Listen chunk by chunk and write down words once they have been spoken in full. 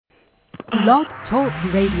Blog Talk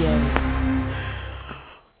Radio.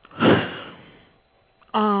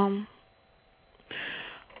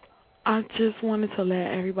 I just wanted to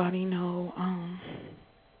let everybody know,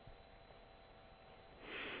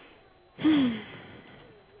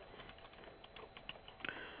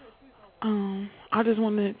 I just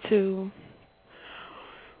wanted to,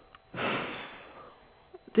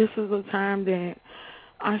 this is a time that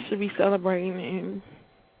I should be celebrating, and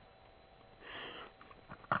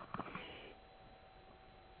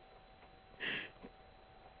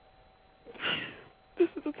this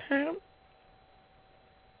is a time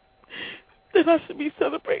that I should be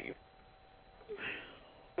celebrating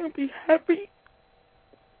and be happy.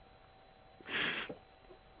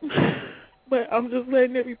 But I'm just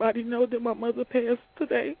letting everybody know that my mother passed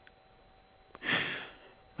today.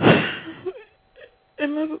 And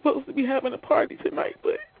I'm supposed to be having a party tonight,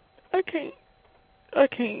 but I can't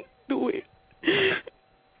do it.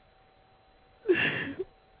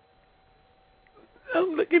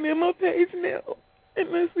 I'm looking at my page now, and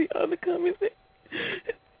I see all the comments that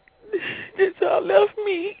y'all left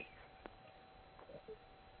me.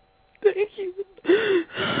 Thank you.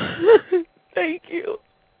 Thank you.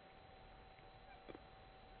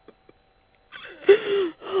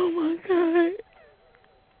 Oh my God.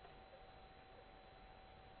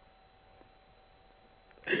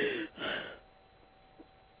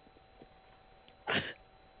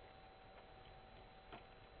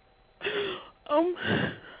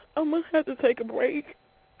 I'm gonna have to take a break.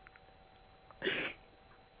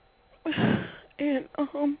 And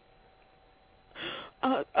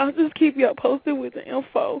I'll just keep y'all posted with the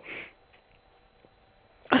info.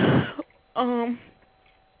 Oh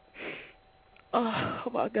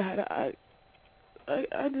my God,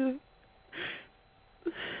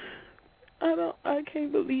 I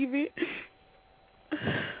can't believe it.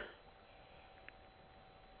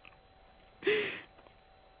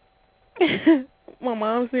 My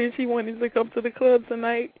mom said she wanted to come to the club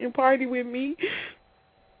tonight and party with me.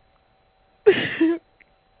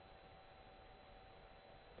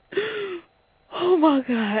 Oh my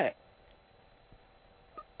God.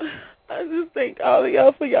 I just thank all of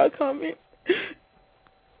y'all for y'all comments.